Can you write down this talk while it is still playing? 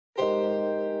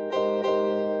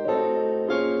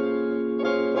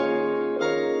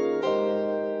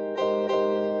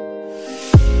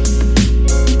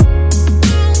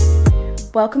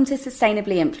Welcome to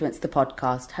Sustainably Influenced, the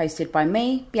podcast, hosted by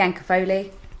me, Bianca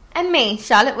Foley. And me,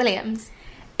 Charlotte Williams.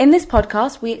 In this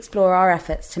podcast, we explore our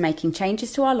efforts to making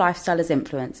changes to our lifestyle as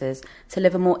influencers, to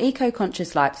live a more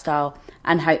eco-conscious lifestyle,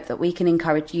 and hope that we can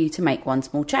encourage you to make one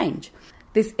small change.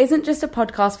 This isn't just a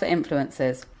podcast for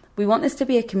influencers. We want this to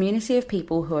be a community of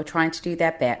people who are trying to do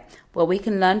their bit, where we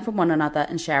can learn from one another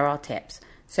and share our tips.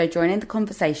 So join in the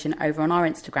conversation over on our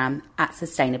Instagram at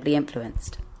Sustainably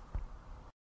Influenced.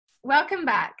 Welcome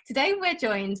back. Today we're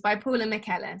joined by Paula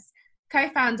Miquelis,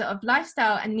 co-founder of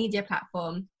lifestyle and media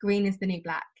platform Green is the New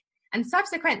Black, and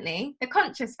subsequently the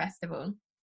Conscious Festival.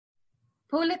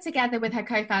 Paula, together with her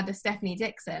co-founder Stephanie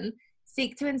Dixon,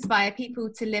 seek to inspire people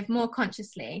to live more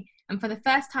consciously, and for the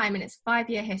first time in its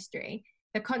 5-year history,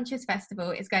 the Conscious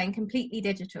Festival is going completely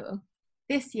digital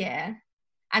this year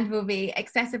and will be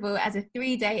accessible as a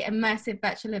 3-day immersive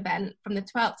virtual event from the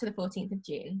 12th to the 14th of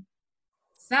June.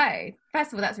 So,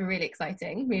 first of all, that's really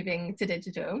exciting, moving to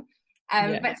digital.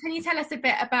 But can you tell us a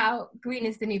bit about Green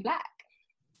is the New Black?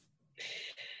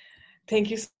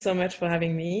 Thank you so much for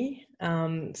having me.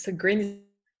 So Green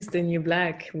is the New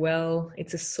Black. Well,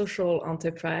 it's a social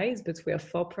enterprise, but we are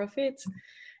for profit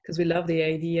because we love the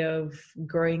idea of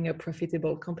growing a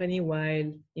profitable company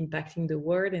while impacting the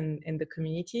world and the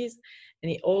communities. And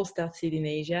it all started in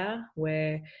Asia,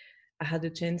 where I had the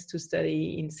chance to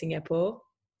study in Singapore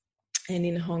and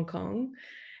in Hong Kong,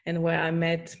 and where I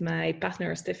met my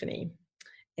partner, Stephanie.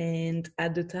 And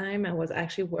at the time, I was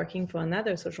actually working for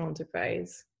another social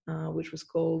enterprise, which was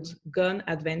called Gone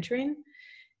Adventuring.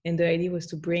 And the idea was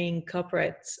to bring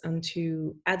corporates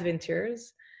onto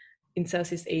adventures in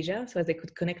Southeast Asia so that they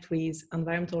could connect with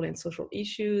environmental and social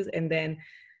issues and then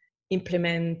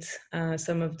implement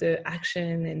some of the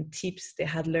action and tips they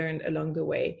had learned along the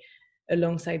way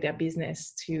alongside their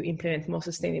business to implement more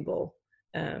sustainable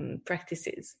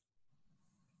practices.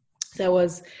 So I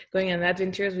was going on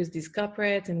adventures with these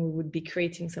corporates, and we would be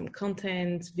creating some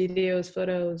content, videos,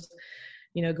 photos,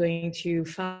 going to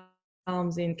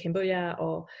farms in Cambodia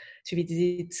or to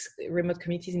visit remote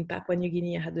communities in Papua New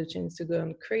Guinea. I had the chance to go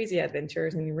on crazy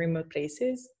adventures in remote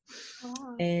places.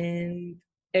 Oh. And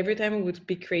every time we would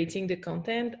be creating the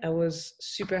content, I was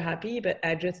super happy, but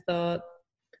I just thought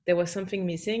there was something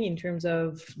missing in terms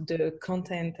of the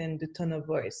content and the tone of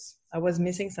voice. I was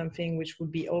missing something which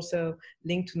would be also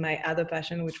linked to my other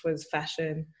passion, which was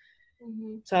fashion.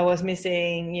 Mm-hmm. So I was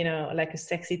missing, like a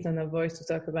sexy tone of voice to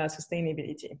talk about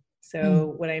sustainability.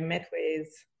 So when I met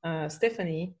with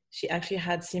Stephanie, she actually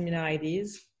had similar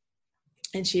ideas,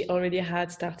 and she already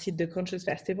had started the Conscious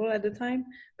Festival at the time,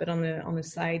 but on a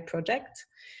side project.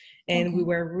 And we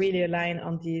were really aligned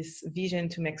on this vision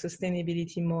to make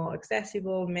sustainability more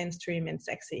accessible, mainstream, and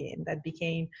sexy. And that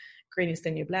became Green is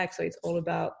the New Black. So it's all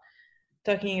about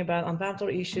talking about environmental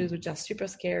issues, which are super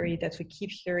scary, that we keep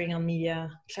hearing on media: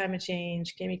 climate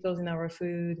change, chemicals in our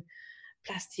food,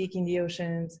 plastic in the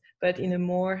oceans, but in a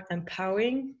more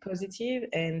empowering, positive,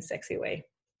 and sexy way.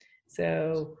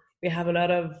 So we have a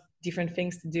lot of different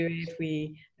things to do it.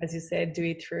 We, as you said, do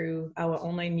it through our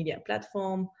online media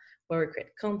platform, where we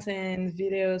create content,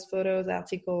 videos, photos,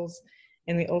 articles,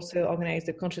 and we also organize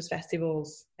the Conscious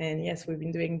Festivals. And yes, we've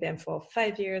been doing them for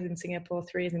 5 years in Singapore,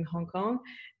 3 years in Hong Kong.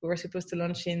 We were supposed to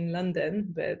launch in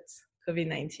London, but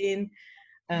COVID-19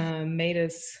 made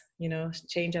us,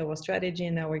 change our strategy,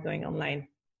 and now we're going online.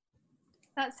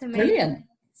 That's amazing. Brilliant.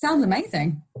 Sounds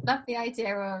amazing. Love the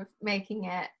idea of making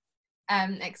it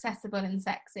accessible and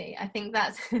sexy. I think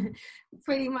that's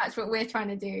pretty much what we're trying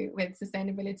to do with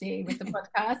sustainability with the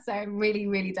podcast. So I'm really,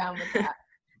 really down with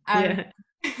that.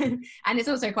 And it's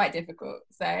also quite difficult.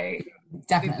 So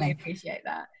definitely we appreciate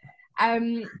that.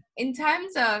 In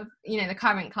terms of, the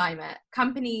current climate,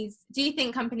 do you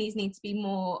think companies need to be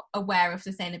more aware of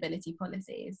sustainability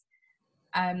policies?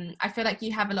 I feel like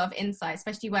you have a lot of insight,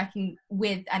 especially working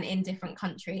with and in different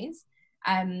countries.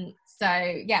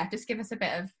 Just give us a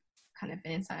bit of kind of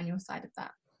an insight on your side of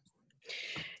that.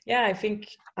 Yeah, I think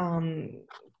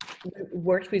we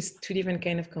worked with 2 different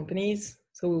kind of companies.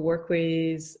 So we work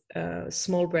with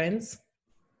small brands,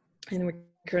 and we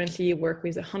currently work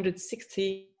with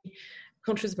 160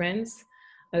 conscious brands,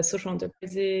 social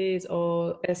enterprises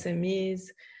or SMEs,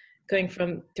 going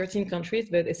from 13 countries,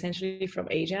 but essentially from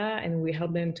Asia. And we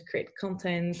help them to create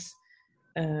content,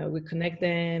 we connect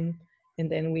them,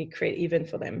 and then we create events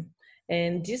for them.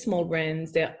 And these small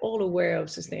brands, they're all aware of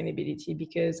sustainability,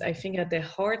 because I think at their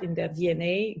heart, in their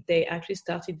DNA, they actually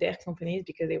started their companies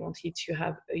because they wanted to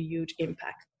have a huge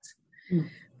impact.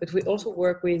 But we also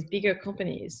work with bigger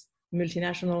companies,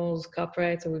 multinationals,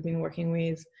 corporates. So we've been working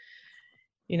with,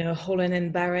 Holland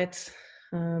and Barrett.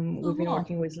 We've been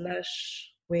working with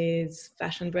Lush, with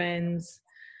fashion brands,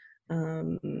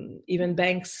 even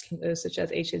banks such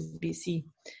as HSBC.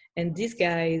 And these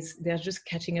guys, they're just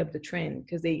catching up the trend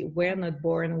because they were not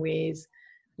born with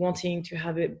wanting to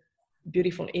have a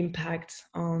beautiful impact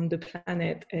on the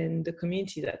planet and the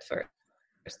communities at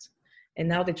first. And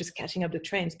now they're just catching up the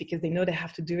trends because they know they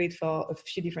have to do it for a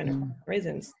few different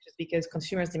reasons, just because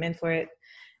consumers demand for it,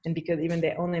 and because even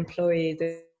their own employees,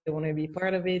 they want to be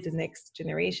part of it, the next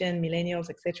generation, millennials,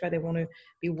 etc. They want to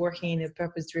be working in a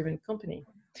purpose-driven company.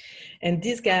 And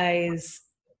these guys,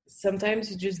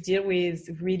 sometimes you just deal with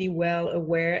really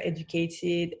well-aware,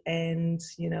 educated, and,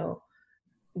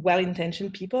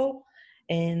 well-intentioned people.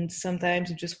 And sometimes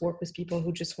you just work with people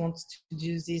who just want to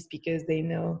do this because they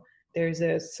know there's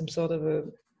some sort of a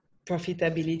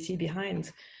profitability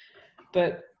behind.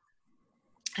 But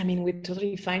I mean, we're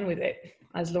totally fine with it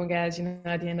as long as,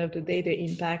 at the end of the day, the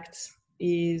impact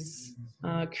is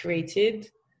created,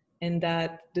 and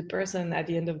that the person at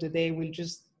the end of the day will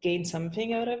just gain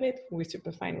something out of it. We're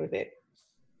super fine with it.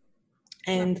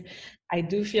 And I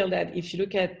do feel that if you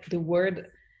look at the word,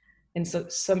 and so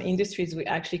some industries we're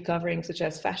actually covering, such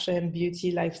as fashion,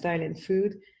 beauty, lifestyle, and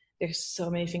food, there's so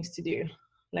many things to do.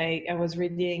 Like I was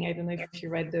reading, I don't know if you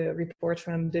read the report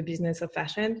from The Business of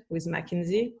Fashion with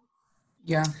McKinsey.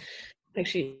 Yeah.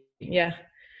 Actually, yeah.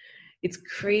 It's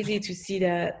crazy to see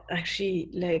that actually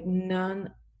like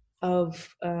none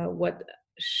of what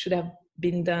should have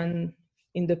been done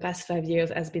in the past 5 years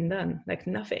has been done. Like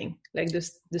nothing. Like the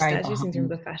status in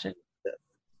terms of fashion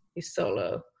is so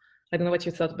low. I don't know what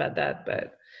you thought about that,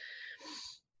 but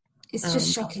it's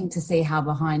just shocking to see how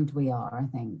behind we are, I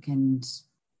think. And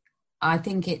I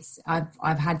think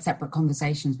I've had separate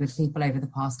conversations with people over the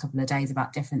past couple of days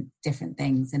about different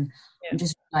things, and I'm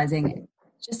just realizing,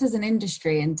 just as an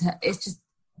industry, and it's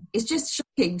just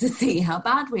shocking to see how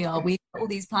bad we are. We've got all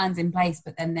these plans in place,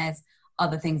 but then there's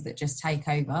other things that just take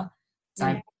over. So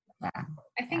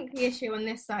I think the issue on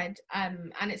this side,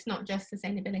 and it's not just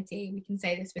sustainability, we can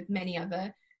say this with many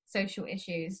other social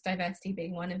issues, diversity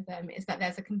being one of them, is that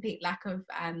there's a complete lack of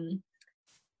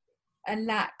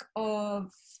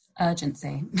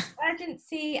urgency,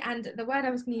 and the word I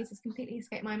was going to use has completely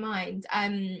escaped my mind.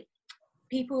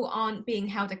 People aren't being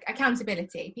held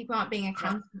accountability. People aren't being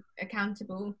held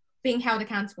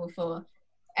accountable for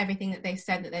everything that they've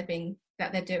said that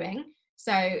they're doing.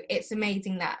 So it's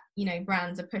amazing that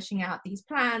brands are pushing out these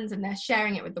plans and they're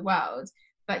sharing it with the world.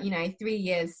 But 3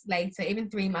 years later, even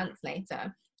 3 months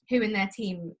later, who in their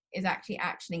team is actually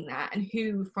actioning that, and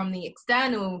who from the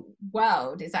external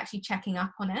world is actually checking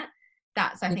up on it?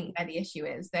 That's, I think, where the issue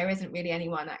is. There isn't really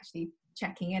anyone actually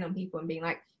checking in on people and being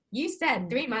like, you said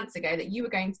 3 months ago that you were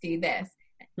going to do this,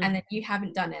 and then you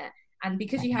haven't done it. And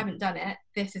because you haven't done it,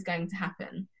 this is going to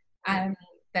happen.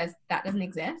 That doesn't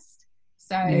exist.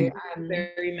 So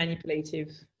very manipulative,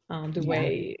 the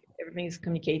way everything is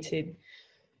communicated.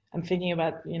 I'm thinking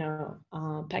about,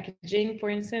 packaging, for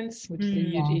instance, which is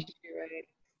a huge issue,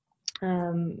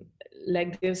 right?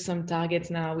 Like there's some targets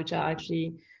now which are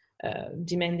actually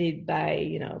demanded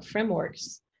by,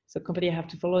 frameworks. So companies have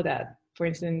to follow that. For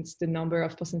instance, the number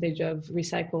of percentage of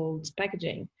recycled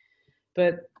packaging.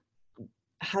 But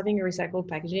having a recycled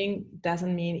packaging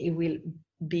doesn't mean it will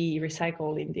be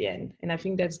recycled in the end. And I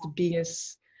think that's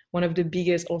one of the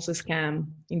biggest also scam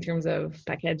in terms of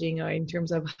packaging, or in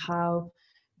terms of how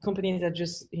companies that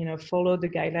just, follow the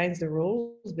guidelines, the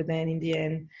rules, but then in the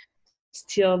end,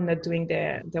 still not doing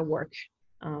their work.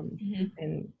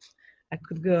 And I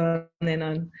could go on and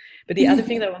on. But the other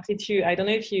thing that I wanted to, I don't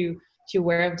know if you're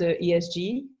aware of the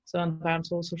ESG, so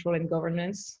environmental, social, and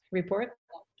governance report.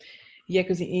 Yeah,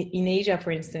 because in Asia,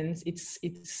 for instance,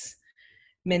 it's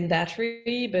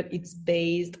mandatory, but it's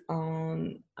based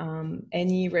on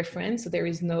any reference. So there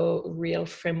is no real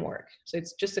framework. So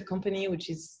it's just a company which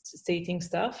is stating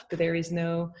stuff, but there is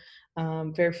no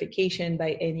verification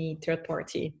by any third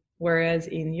party. Whereas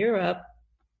in Europe,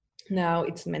 now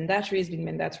it's mandatory, it's been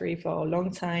mandatory for a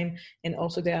long time. And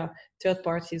also there are third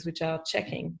parties which are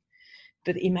checking.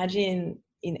 But imagine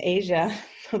in Asia,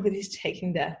 nobody's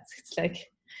checking that. It's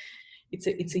like,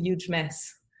 it's a huge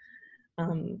mess.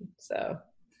 So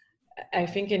I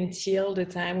think until the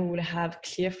time we will have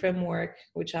clear framework,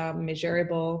 which are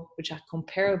measurable, which are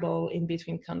comparable in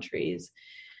between countries,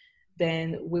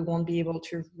 then we won't be able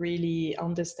to really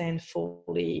understand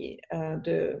fully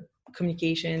the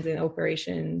communications and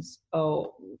operations,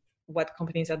 or what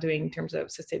companies are doing in terms of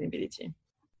sustainability.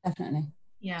 Definitely.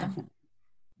 Yeah.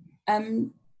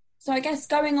 Definitely. So I guess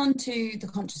going on to the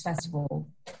Conscious Festival,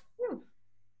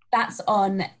 that's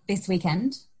on this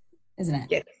weekend, isn't it?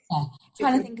 Yes. Yeah.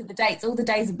 Trying to think of the dates. All the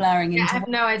days are blurring into. I have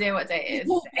no idea what day it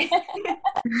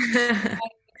is.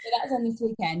 that's on this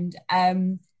weekend.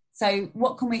 So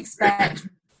what can we expect?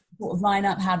 Sort of line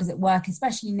up? How does it work?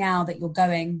 Especially now that you're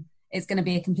going, it's going to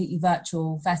be a completely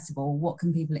virtual festival. What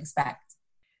can people expect?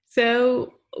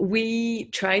 So we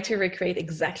try to recreate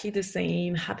exactly the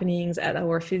same happenings at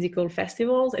our physical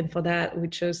festivals. And for that, we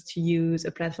chose to use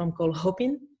a platform called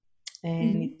Hopin.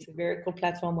 And it's a very cool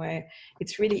platform where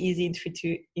it's really easy,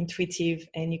 intuitive,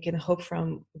 and you can hop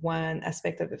from one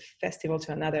aspect of the festival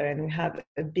to another. And we have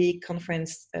a big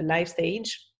conference, a live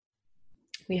stage.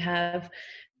 We have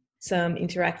some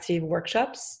interactive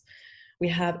workshops. We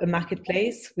have a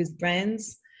marketplace with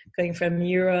brands going from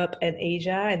Europe and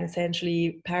Asia, and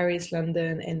essentially Paris,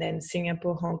 London, and then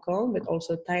Singapore, Hong Kong, but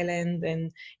also Thailand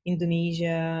and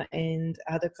Indonesia and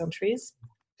other countries.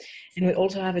 And we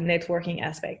also have a networking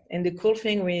aspect. And the cool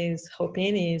thing with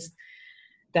Hopin is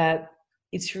that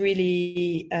it's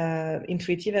really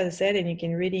intuitive, as I said, and you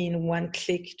can really in one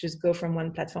click just go from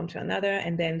one platform to another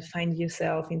and then find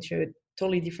yourself into a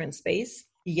totally different space,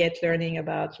 yet learning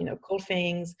about, cool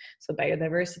things. So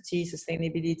biodiversity,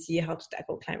 sustainability, how to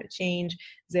tackle climate change,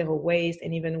 zero waste,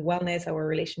 and even wellness, our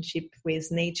relationship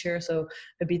with nature. So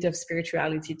a bit of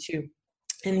spirituality too.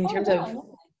 And in terms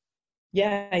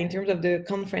of the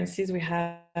conferences, we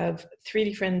have 3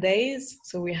 different days.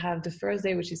 So we have the first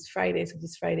day, which is Friday. So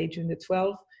this Friday, June the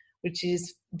 12th, which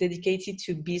is dedicated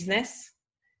to business.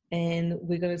 And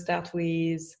we're going to start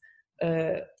with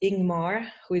Ingmar,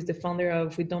 who is the founder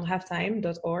of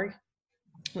wedon'thavetime.org,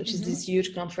 which is this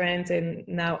huge conference and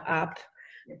now app,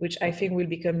 which I think will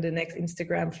become the next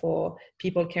Instagram for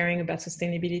people caring about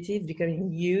sustainability. It's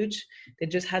becoming huge. They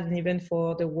just had an event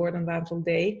for the World Environmental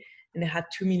Day, and they had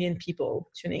 2 million people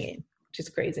tuning in, which is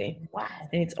crazy. Wow.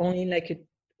 And it's only like a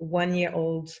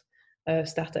 1-year-old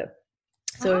startup.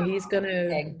 So he's going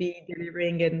to be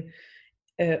delivering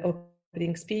an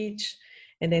opening speech.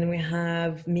 And then we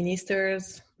have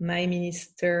ministers, my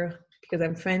minister, because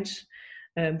I'm French,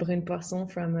 Brune Poisson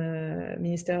from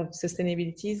Minister of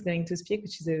Sustainability is going to speak,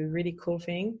 which is a really cool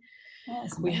thing.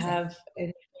 We have,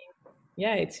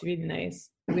 it's really nice.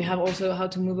 We have also how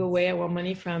to move away our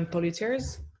money from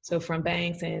polluters, so from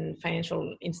banks and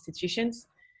financial institutions.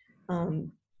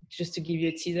 Just to give you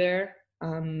a teaser,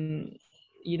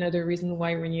 the reason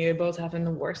why renewables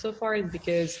haven't worked so far is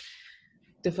because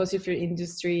the fossil fuel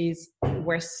industries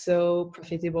were so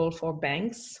profitable for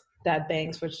banks that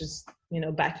banks were just,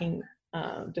 backing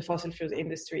the fossil fuels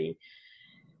industry,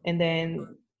 and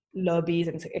then lobbies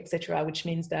and etc., which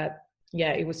means that,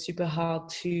 it was super hard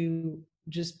to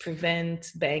just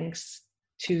prevent banks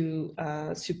to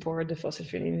support the fossil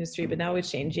fuel industry. But now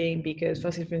it's changing because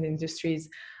fossil fuel industries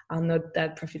are not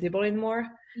that profitable anymore.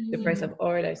 The price of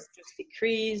oil has just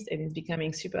decreased and it's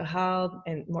becoming super hard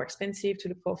and more expensive to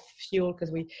look for fuel because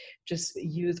we just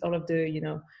use all of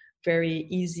the, very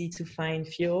easy to find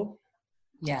fuel.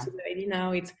 Yeah. So the idea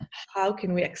now is how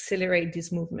can we accelerate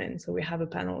this movement? So we have a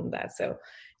panel on that. So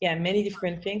many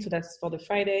different things. So that's for the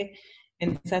Friday.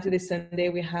 And Saturday, Sunday,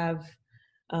 we have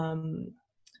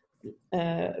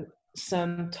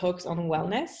some talks on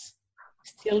wellness.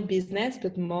 Still business,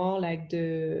 but more like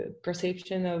the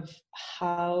perception of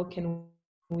how can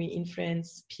we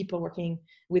influence people working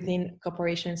within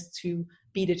corporations to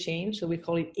be the change. So we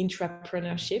call it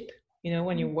intrapreneurship.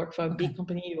 When you work for a big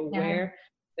company, you're aware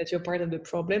that you're part of the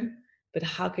problem, but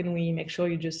how can we make sure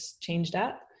you just change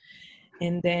that?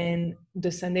 And then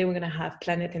the Sunday, we're going to have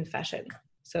planet and fashion.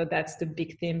 So that's the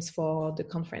big themes for the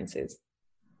conferences.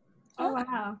 Oh,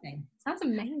 wow. Sounds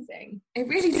amazing. It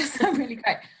really does sound really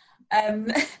great.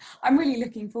 I'm really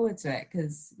looking forward to it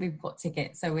because we've got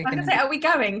tickets. So we're going to say, are we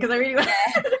going? Because I really want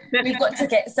we've got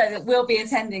tickets so that we'll be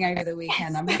attending over the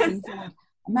weekend. I'm looking forward.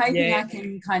 I'm hoping I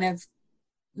can kind of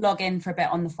log in for a bit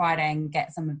on the Friday and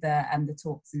get some of the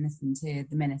talks and listen to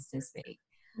the minister speak.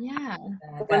 Yeah.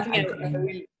 One thing I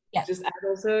will just add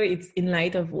also, it's in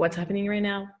light of what's happening right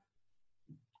now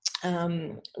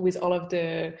with all of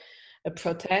the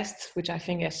protests, which I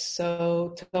think is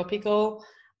so topical.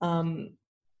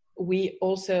 We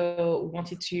also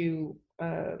wanted to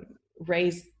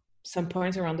raise some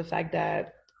points around the fact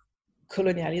that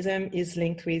colonialism is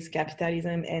linked with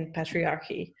capitalism and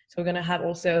patriarchy. So we're going to have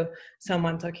also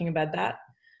someone talking about that,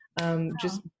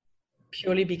 just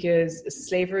purely because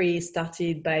slavery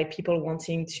started by people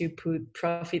wanting to put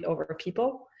profit over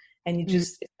people, and it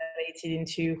just escalated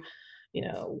into,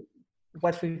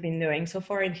 what we've been doing so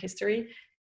far in history.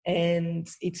 And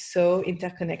it's so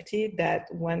interconnected that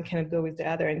one cannot go with the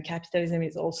other. And capitalism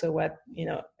is also what,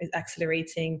 is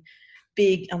accelerating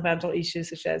big environmental issues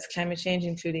such as climate change,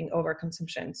 including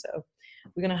overconsumption. So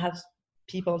we're going to have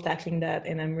people tackling that,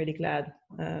 and I'm really glad.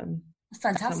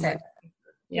 Fantastic.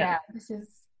 Yeah, this is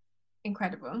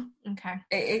Incredible. Okay.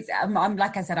 It's I'm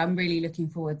like I said, I'm really looking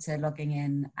forward to logging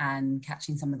in and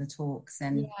catching some of the talks,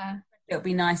 and it'll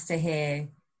be nice to hear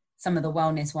some of the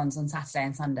wellness ones on Saturday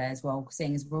and Sunday as well,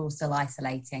 seeing as we're all still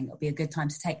isolating. It'll be a good time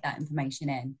to take that information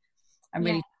in and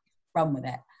really run with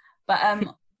it. But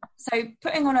so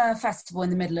putting on a festival in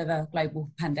the middle of a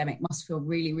global pandemic must feel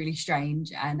really, really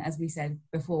strange. And as we said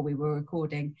before we were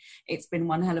recording, it's been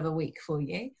one hell of a week for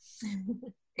you.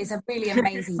 It's really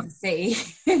amazing to see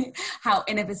how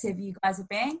innovative you guys are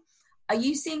being. Are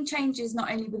you seeing changes not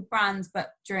only with brands,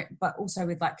 but also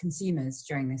with like consumers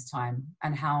during this time,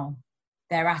 and how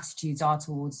their attitudes are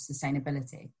towards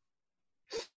sustainability?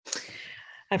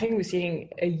 I think we're seeing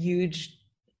a huge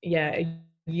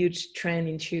trend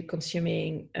into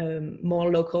consuming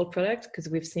more local products, because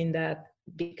we've seen that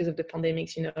because of the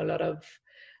pandemics, a lot of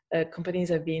companies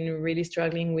have been really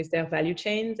struggling with their value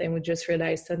chains, and we just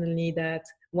realized suddenly that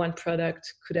one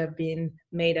product could have been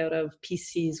made out of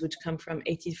PCs which come from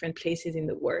 80 different places in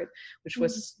the world, which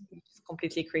was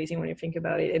completely crazy when you think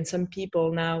about it. And some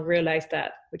people now realize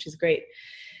that, which is great.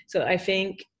 So I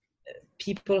think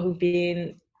people who've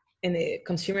been, and the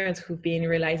consumers who've been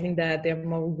realizing that they're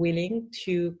more willing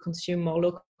to consume more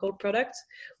local products,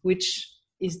 which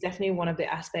is definitely one of the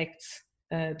aspects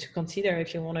to consider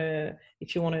if you want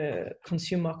to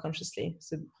consume more consciously.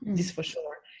 So this for sure.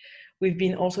 We've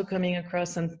been also coming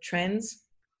across some trends.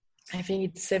 I think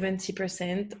it's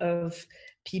 70% of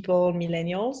people,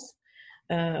 millennials,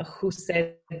 who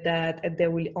said that they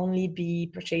will only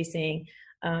be purchasing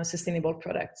sustainable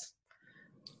products.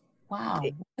 Wow,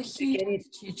 a huge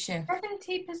shift.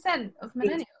 70% of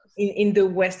millennials in the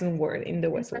Western world.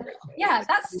 Yeah,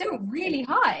 that's still really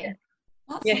high.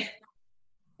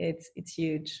 It's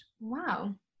huge.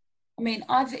 Wow. I mean,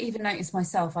 I've even noticed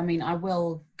myself. I mean, I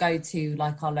will go to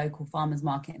like our local farmers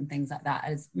market and things like that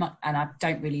as much, and I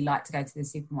don't really like to go to the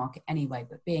supermarket anyway.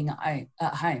 But being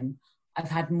at home, I've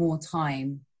had more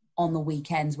time on the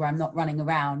weekends where I'm not running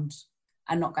around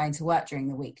and not going to work during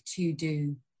the week to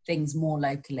do things more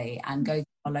locally and go to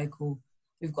our local.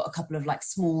 We've got a couple of like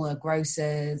smaller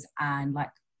grocers and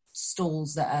like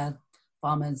stalls that are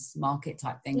farmers market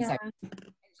type things. So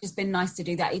it's just been nice to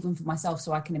do that even for myself,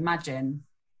 so I can imagine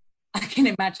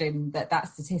that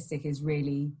statistic is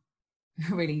really,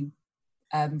 really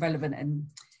relevant. And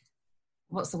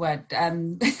what's the word?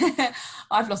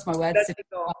 I've lost my words.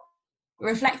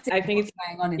 Reflective. I think it's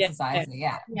going on in society.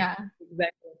 Yeah,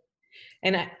 exactly.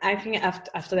 And I think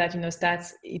after that,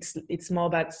 stats, it's more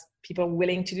about people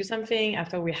willing to do something.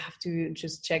 After, we have to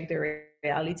just check the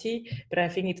reality. But I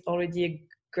think it's already a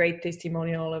great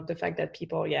testimonial of the fact that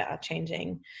people, are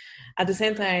changing. At the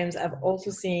same time, I've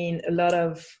also seen a lot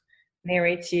of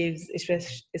narratives,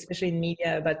 especially in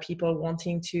media, about people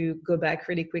wanting to go back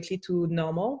really quickly to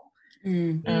normal.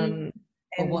 And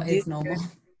what is normal?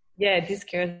 This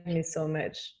scares me so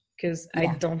much, because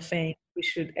I don't think we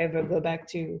should ever go back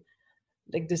to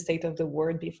like the state of the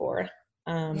world before.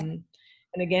 And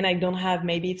again, I don't have,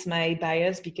 maybe it's my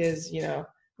bias, because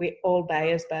we're all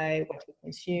biased by what we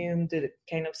consume, the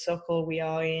kind of circle we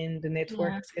are in, the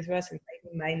network, etc. So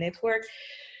my network,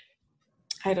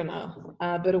 I don't know,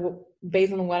 but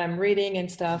based on what I'm reading and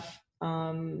stuff,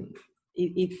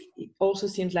 it also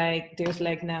seems like there's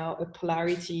like now a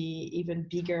polarity even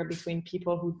bigger between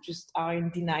people who just are in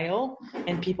denial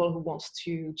and people who want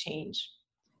to change.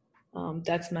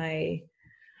 That's my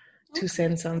 2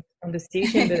 cents on the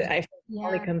station, but I think it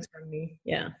only comes from me.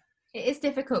 Yeah, it is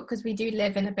difficult because we do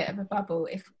live in a bit of a bubble.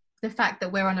 If the fact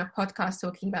that we're on a podcast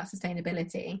talking about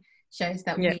sustainability shows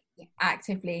that we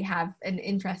actively have an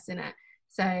interest in it.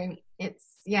 So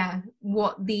it's,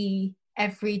 what the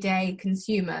everyday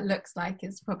consumer looks like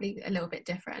is probably a little bit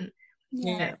different.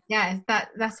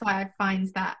 That's why I find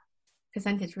that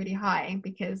percentage really high,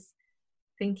 because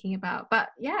thinking about, but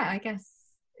I guess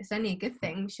it's only a good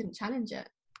thing. We shouldn't challenge it.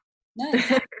 No,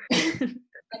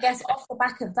 I guess off the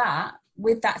back of that,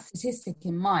 with that statistic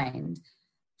in mind,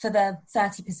 for the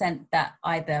 30% that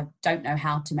either don't know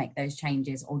how to make those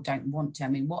changes or don't want to, I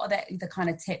mean, what are the kind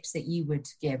of tips that you would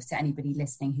give to anybody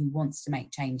listening who wants to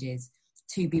make changes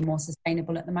to be more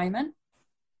sustainable at the moment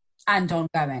and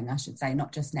ongoing, I should say,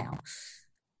 not just now?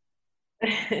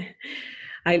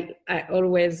 I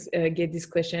always get these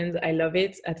questions. I love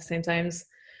it. At the same time,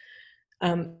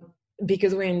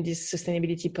 because we're in this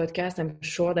sustainability podcast, I'm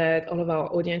sure that all of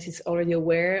our audience is already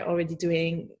aware, already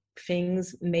doing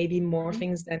things, maybe more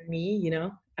things than me.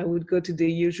 I would go to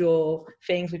the usual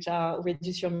things, which are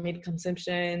reduce your meat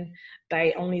consumption,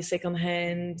 buy only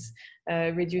secondhand,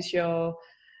 reduce your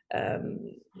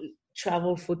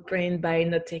travel footprint by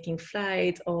not taking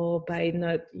flight or by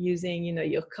not using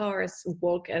your cars,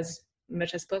 walk as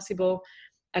much as possible.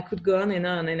 I could go on,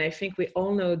 and I think we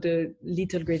all know the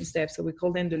little green steps. So we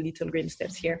call them the little green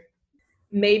steps here.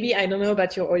 Maybe, I don't know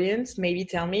about your audience, maybe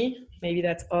tell me, maybe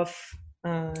that's off.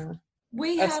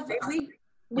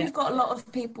 We've got a lot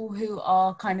of people who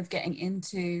are kind of getting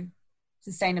into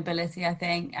sustainability, I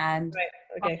think, and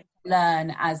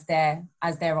learn as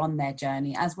they're on their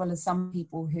journey, as well as some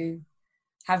people who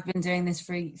have been doing this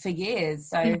for years.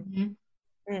 So I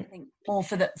think more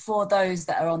for those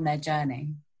that are on their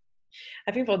journey.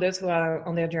 I think for those who are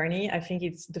on their journey, I think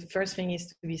it's the first thing is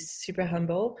to be super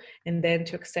humble, and then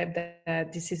to accept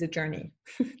that this is a journey.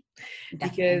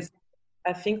 Because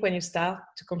I think when you start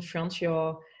to confront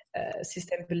your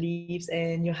system beliefs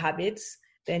and your habits,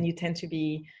 then you tend to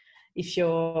be, if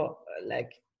you're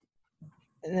like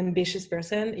an ambitious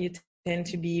person, you tend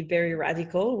to be very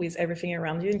radical with everything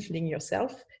around you, including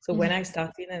yourself. So when I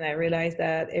started and I realized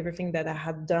that everything that I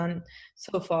had done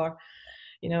so far,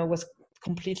 was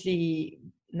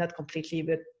not completely,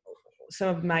 but some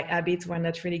of my habits were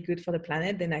not really good for the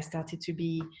planet, then I started to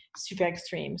be super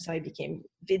extreme. So I became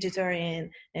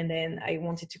vegetarian, and then I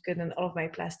wanted to cut down all of my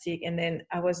plastic. And then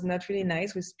I was not really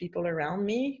nice with people around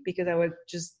me because I was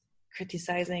just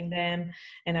criticizing them,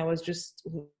 and I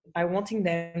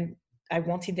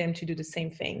wanted them to do the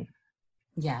same thing.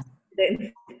 Yeah.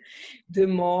 Then the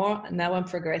more now I'm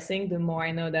progressing, the more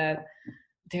I know that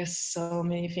there's so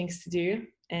many things to do.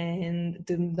 And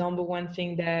the number one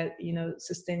thing that,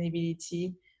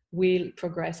 sustainability will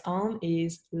progress on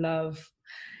is love.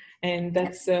 And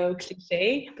that's so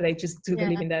cliche, but I just do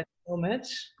believe in that so much.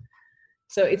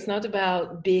 So it's not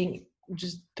about being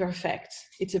just perfect.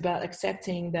 It's about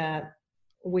accepting that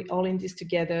we're all in this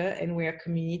together and we're a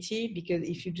community. Because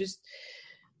if you just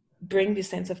bring this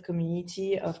sense of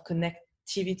community, of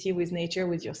connectivity with nature,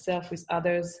 with yourself, with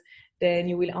others, then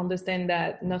you will understand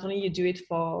that not only you do it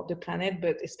for the planet,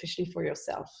 but especially for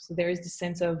yourself. So there is this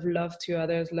sense of love to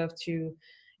others, love to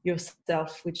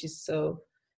yourself, which is so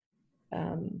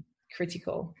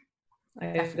critical.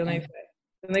 I don't know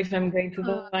if I'm going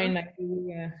to find my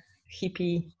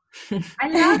hippie. I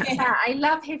love that. I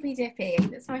love hippy dippy.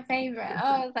 That's my favorite.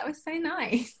 Oh, that was so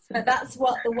nice. But that's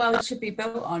what the world should be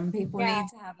built on. People need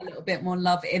to have a little bit more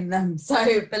love in them. So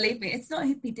believe me, it's not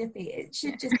hippy dippy. It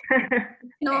should just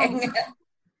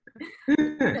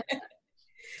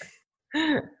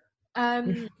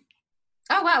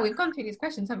Oh wow, we've gone through these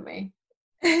questions, haven't we?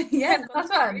 Yeah, that's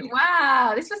one.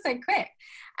 Wow, this was so quick.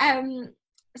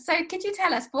 So could you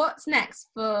tell us what's next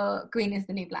for Green is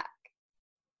the New Black?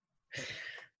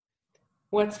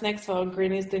 What's next for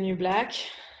Green is the New Black?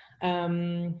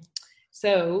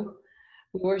 So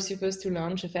we were supposed to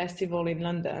launch a festival in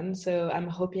London. So I'm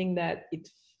hoping that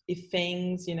if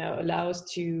things, allow us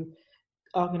to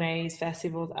organize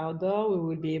festivals outdoor, we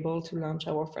will be able to launch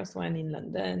our first one in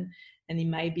London. And it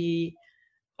might be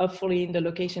hopefully in the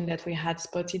location that we had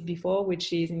spotted before,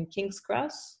 which is in King's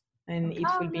Cross. And it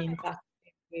will be in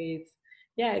partnership with,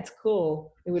 it's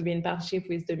cool. It will be in partnership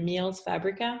with the Mills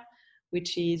Fabrica,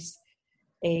 which is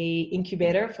a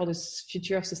incubator for the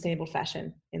future of sustainable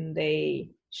fashion. And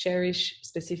they cherish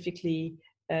specifically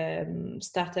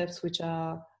startups which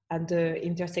are at the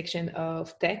intersection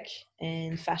of tech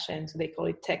and fashion. So they call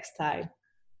it textile.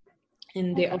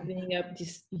 And they're opening up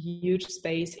this huge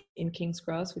space in King's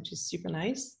Cross, which is super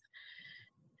nice.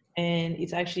 And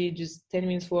it's actually just 10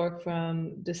 minutes walk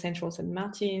from the Central St.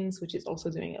 Martin's, which is also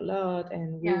doing a lot.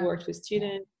 And we worked with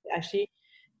students. Actually,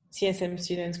 CSM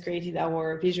students created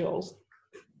our visuals.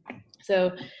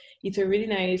 So it's a really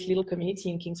nice little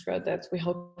community in King's Cross that we're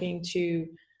hoping to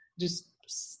just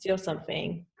steal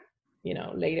something,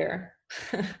 later.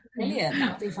 Brilliant.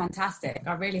 That would be fantastic.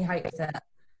 I really hope that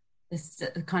this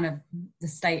kind of the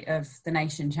state of the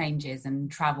nation changes and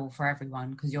travel for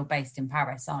everyone, because you're based in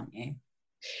Paris, aren't you?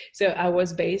 So I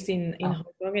was based in Hong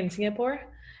Kong and Singapore.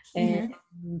 And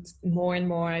more and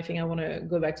more, I think I want to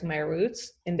go back to my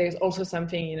roots. And there's also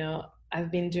something,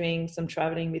 I've been doing some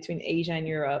traveling between Asia and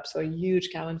Europe, so a huge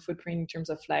carbon footprint in terms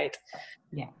of flight.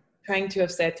 Yeah. Trying to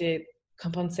offset it,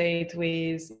 compensate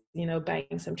with,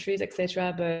 buying some trees,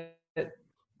 etc. But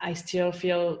I still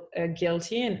feel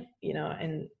guilty, and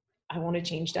and I want to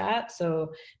change that.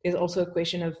 So there's also a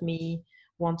question of me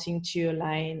wanting to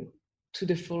align to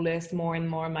the fullest more and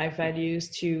more my values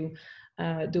to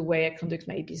the way I conduct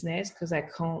my business, because I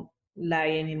can't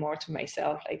lie anymore to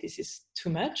myself. Like, this is too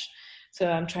much. So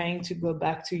I'm trying to go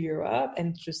back to Europe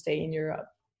and just stay in Europe.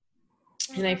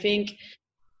 And I think,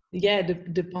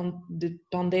 the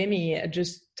pandemic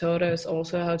just taught us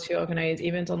also how to organize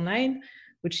events online,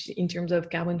 which in terms of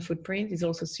carbon footprint is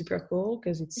also super cool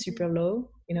because it's super low.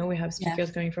 We have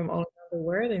speakers coming from all over the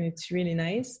world, and it's really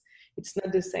nice. it's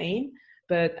not the same,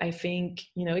 but I think,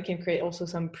 it can create also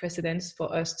some precedents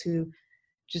for us to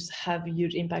just have a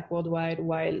huge impact worldwide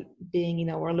while being in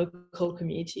our local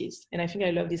communities. And I think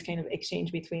I love this kind of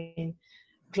exchange between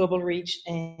global reach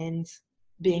and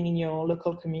being in your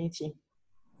local community.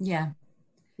 Yeah.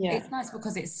 It's nice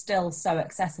because it's still so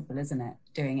accessible, isn't it?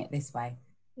 Doing it this way.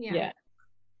 Yeah,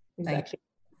 exactly.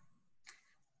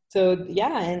 So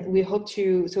and we hope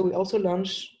to, so we also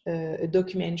launched a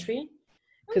documentary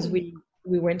because we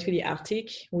went to the Arctic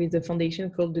with a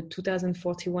foundation called the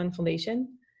 2041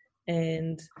 Foundation.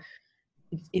 And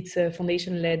it's a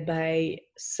foundation led by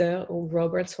Sir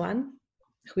Robert Swan,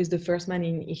 who is the first man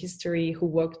in history who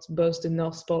walked both the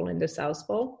North Pole and the South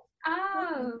Pole.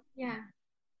 Oh, yeah.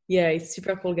 Yeah, he's a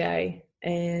super cool guy.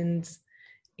 And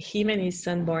him and his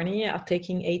son Barney are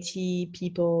taking 80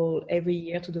 people every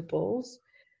year to the poles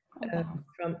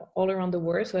from all around the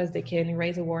world, so as they can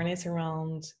raise awareness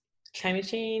around climate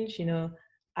change,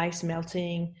 ice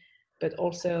melting, but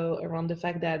also around the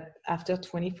fact that after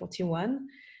 2041,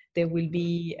 there will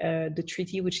be the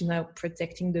treaty, which is now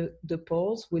protecting the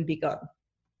poles, will be gone.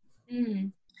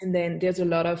 And then there's a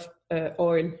lot of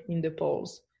oil in the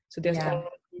poles. So there's all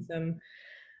these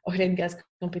oil and gas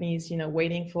companies,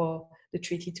 waiting for the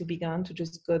treaty to be gone to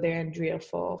just go there and drill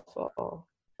for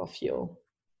fuel,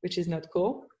 which is not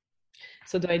cool.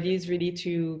 So the idea is really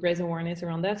to raise awareness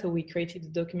around that. So we created the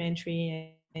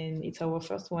documentary, and it's our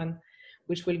first one,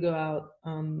 which will go out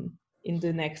in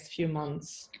the next few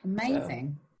months.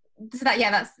 Amazing. So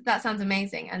that sounds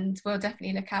amazing, and we'll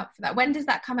definitely look out for that. When does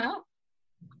that come out?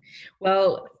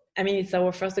 Well, I mean, it's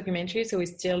our first documentary, so we're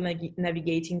still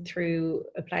navigating through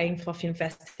applying for film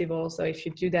festivals. So if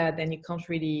you do that, then you can't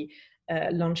really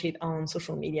launch it on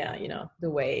social media, the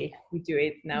way we do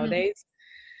it nowadays.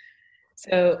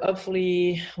 So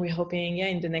hopefully we're hoping,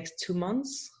 in the next 2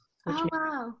 months.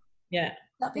 Wow. Yeah.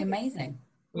 That'd be amazing.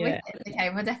 Yeah.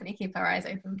 Okay, we'll definitely keep our eyes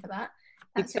open for that.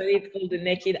 It's called The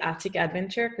Naked Arctic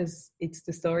Adventure because it's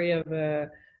the story of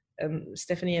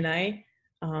Stephanie and I,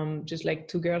 just like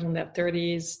two girls in their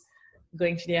 30s,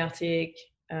 going to the Arctic,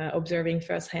 observing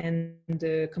firsthand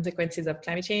the consequences of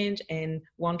climate change and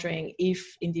wondering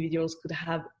if individuals could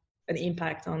have an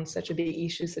impact on such a big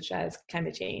issue such as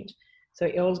climate change. So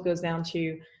it all goes down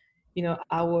to,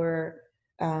 our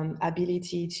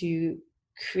ability to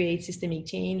create systemic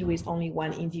change with only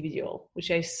one individual, which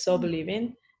I so believe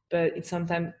in, but it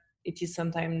is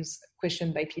sometimes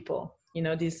questioned by people.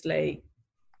 This like,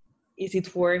 is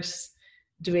it worth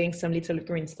doing some little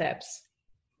green steps?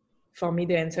 For me,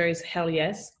 the answer is hell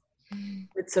yes,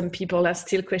 but some people are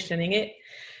still questioning it.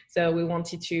 So we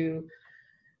wanted to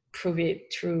prove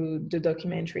it through the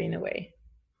documentary in a way.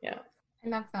 Yeah. I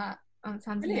love that. Oh, it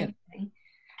sounds brilliant. amazing.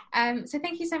 So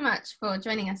thank you so much for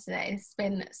joining us today. It's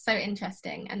been so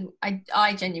interesting, and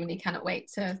I genuinely cannot wait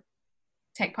to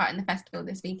take part in the festival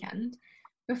this weekend.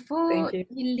 Before you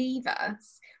leave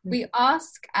us, we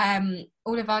ask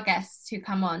all of our guests who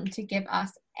come on to give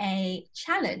us a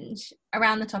challenge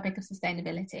around the topic of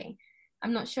sustainability.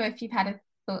 I'm not sure if you've had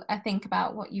a think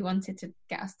about what you wanted to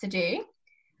get us to do.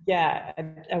 Yeah,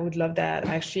 I would love that.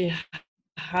 I actually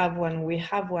have one. We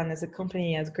have one as a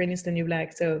company, as Green is the New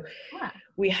Black. So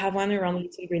we have one around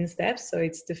little green steps. So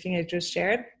it's the thing I just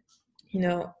shared,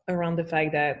 around the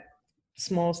fact that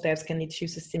small steps can lead to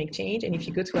systemic change. And if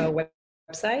you go to our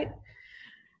website,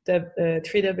 the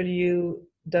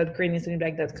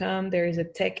www.greenisthenewblack.com, there is a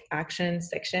tech action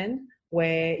section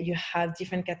where you have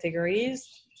different categories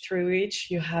through which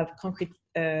you have concrete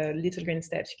little green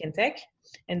steps you can take.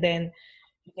 And then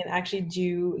you can actually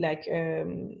do like a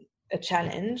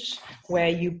challenge where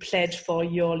you pledge for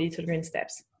your little green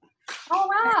steps. Oh,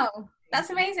 wow.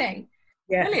 That's amazing.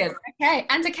 Yeah. Brilliant. Okay.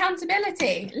 And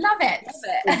accountability. Love it.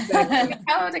 Exactly.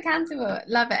 Held accountable.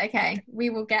 Love it. Okay. We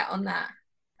will get on that.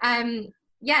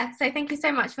 So thank you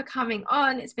so much for coming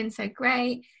on. It's been so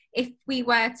great. If we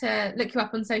were to look you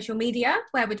up on social media,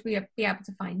 where would we be able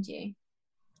to find you?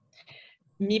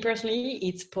 Me personally,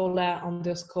 it's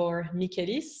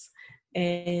Paula_Miquelis,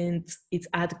 and it's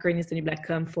at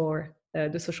greenisthenewblack.com for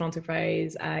the social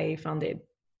enterprise I founded.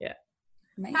 Yeah.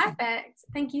 Amazing. Perfect.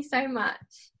 Thank you so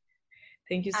much.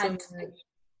 Thank you so much.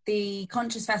 The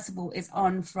Conscious Festival is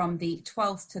on from the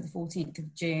 12th to the 14th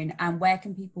of June. And where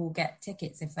can people get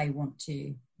tickets if they want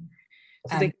to?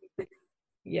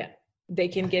 They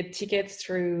can get tickets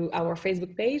through our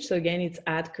Facebook page. So again, it's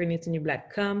at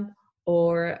greenisthenewblack.com,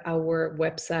 or our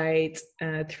website,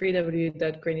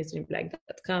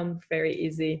 www.greenisthenewblack.com. Very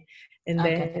easy. And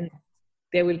then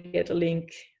they will get a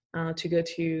link to go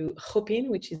to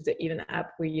Hopin, which is the event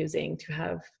app we're using to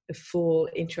have a full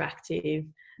interactive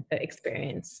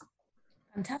experience.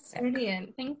 Fantastic.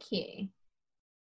 Brilliant. Thank you.